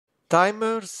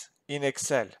Timers in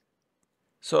Excel.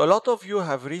 So a lot of you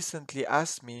have recently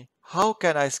asked me, how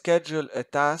can I schedule a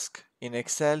task in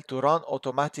Excel to run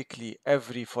automatically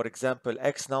every, for example,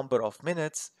 X number of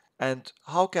minutes, and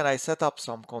how can I set up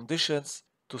some conditions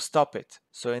to stop it?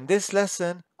 So in this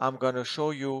lesson, I'm going to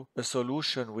show you a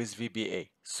solution with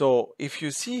VBA. So if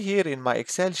you see here in my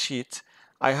Excel sheet,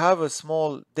 I have a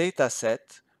small data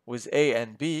set with A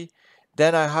and B.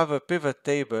 Then I have a pivot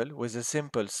table with a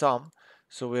simple sum.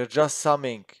 So we're just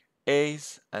summing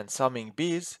A's and summing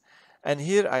B's, and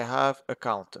here I have a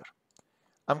counter.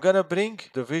 I'm gonna bring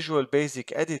the Visual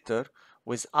Basic editor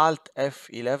with Alt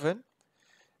F11,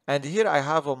 and here I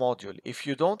have a module. If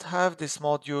you don't have this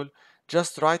module,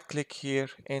 just right click here,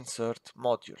 insert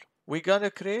module. We're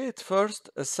gonna create first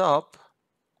a sub,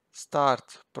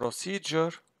 start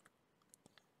procedure,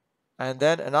 and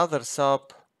then another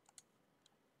sub,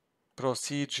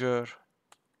 procedure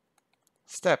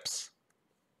steps.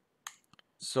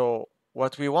 So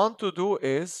what we want to do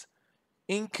is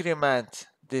increment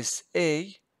this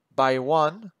A by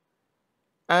 1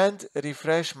 and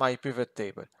refresh my pivot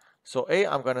table. So A,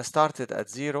 I'm going to start it at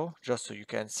 0 just so you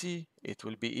can see. It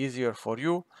will be easier for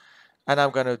you. And I'm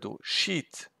going to do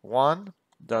sheet 1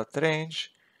 dot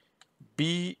range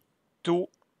B2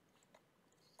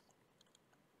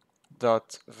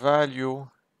 dot value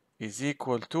is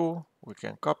equal to, we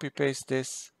can copy paste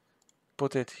this,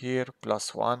 put it here,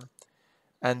 +1.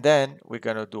 And then we're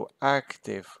going to do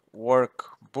active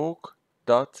workbook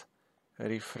dot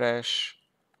refresh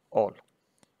all.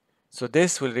 So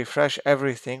this will refresh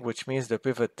everything, which means the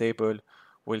pivot table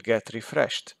will get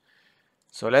refreshed.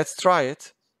 So let's try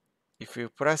it. If you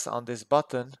press on this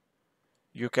button,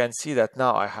 you can see that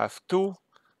now I have 2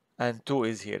 and 2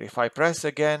 is here. If I press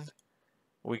again,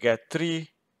 we get 3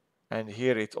 and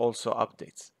here it also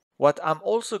updates. What I'm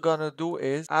also gonna do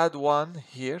is add 1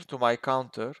 here to my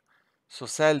counter. So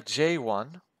cell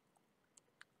J1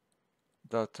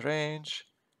 dot range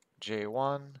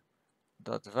J1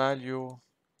 dot value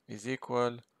is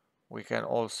equal, we can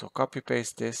also copy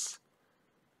paste this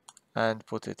and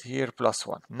put it here,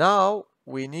 +1. Now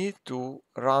we need to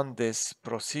run this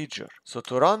procedure. So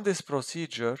to run this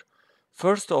procedure,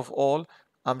 first of all,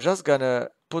 I'm just gonna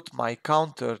put my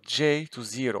counter J to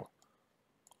 0.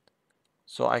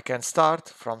 So I can start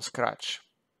from scratch.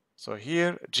 So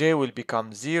here J will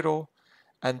become 0,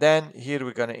 and then here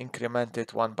we're gonna increment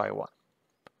it 1 by 1.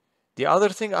 The other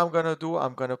thing I'm gonna do,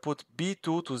 I'm gonna put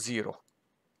B2 to 0.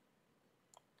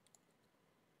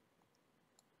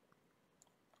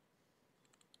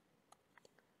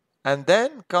 And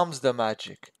then comes the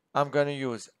magic. I'm going to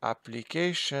use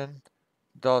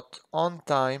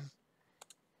Application.Ontime,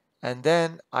 and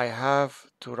then I have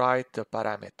to write the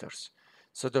parameters.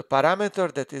 So the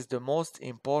parameter that is the most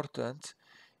important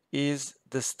is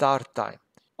the start time.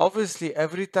 Obviously,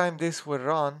 every time this will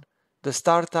run, the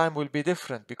start time will be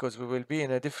different because we will be in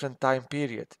a different time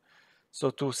period. So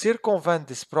to circumvent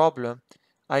this problem,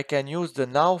 I can use the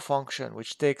now function,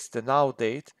 which takes the now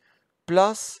date,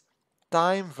 plus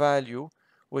time value,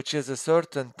 which is a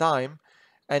certain time,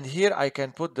 and here I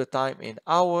can put the time in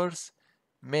hours,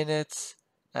 minutes,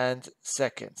 and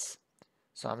seconds.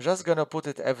 So I'm just gonna put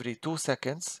it every 2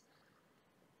 seconds,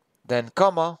 then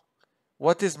comma.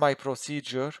 What is my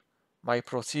procedure? My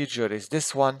procedure is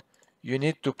this one. You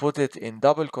need to put it in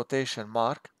double quotation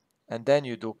mark, and then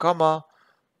you do comma,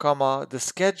 comma. The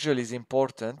schedule is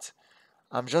important.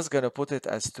 I'm just gonna put it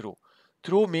as true.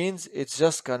 True means it's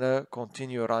just gonna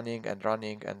continue running and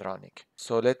running and running.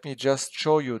 So let me just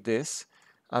show you this.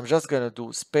 I'm just gonna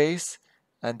do space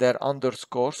and then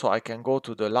underscore so I can go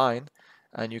to the line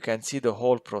and you can see the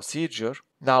whole procedure.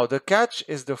 Now the catch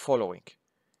is the following.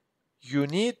 You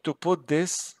need to put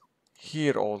this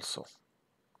here also,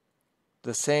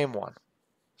 the same one.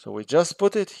 So we just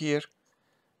put it here,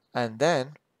 and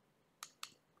then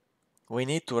we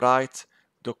need to write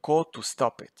the code to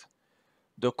stop it.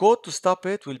 The code to stop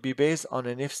it will be based on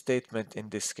an if statement in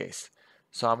this case.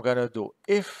 So I'm gonna do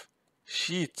if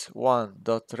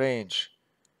sheet1.range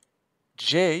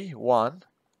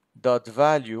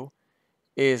j1.value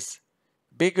is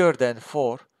bigger than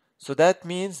 4. So that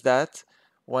means that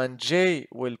when j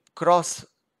will cross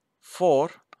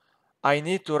 4, I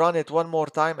need to run it one more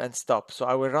time and stop. So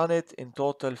I will run it in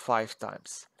total 5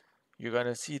 times. You're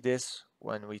gonna see this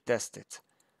when we test it.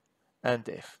 And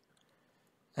if.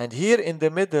 And here in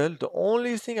the middle, the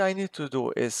only thing I need to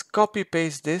do is copy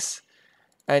paste this,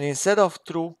 and instead of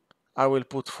true, I will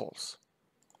put false.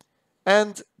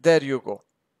 And there you go.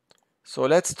 So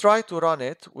let's try to run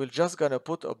it. We're just gonna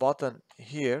put a button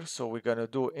here. So we're gonna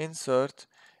do insert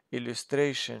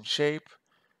illustration shape,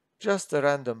 just a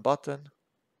random button.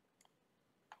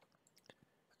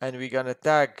 and we're gonna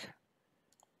tag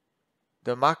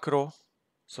the macro.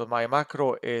 So my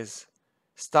macro is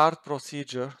start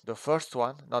procedure, the first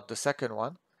one, not the second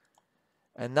one.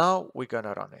 And now we're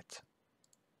gonna run it.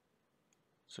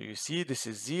 So you see this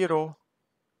is 0,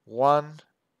 1,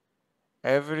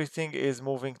 everything is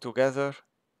moving together.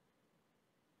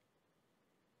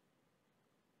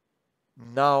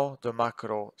 Now the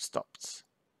macro stops.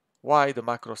 Why the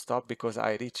macro stopped? Because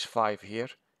I reached 5 here.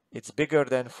 It's bigger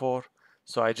than 4,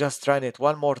 so I just ran it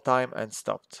one more time and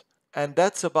stopped. And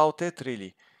that's about it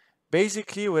really.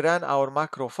 Basically, we ran our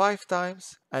macro 5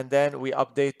 times and then we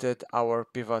updated our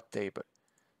pivot table.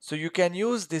 So you can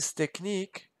use this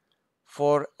technique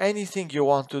for anything you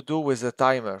want to do with a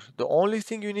timer. The only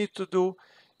thing you need to do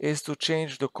is to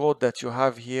change the code that you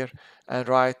have here and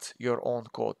write your own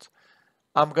code.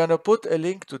 I'm gonna put a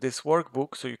link to this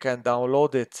workbook so you can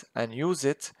download it and use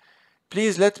it.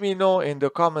 Please let me know in the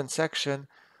comment section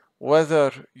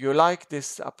whether you like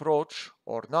this approach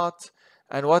or not,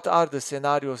 and what are the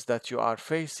scenarios that you are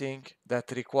facing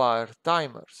that require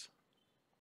timers.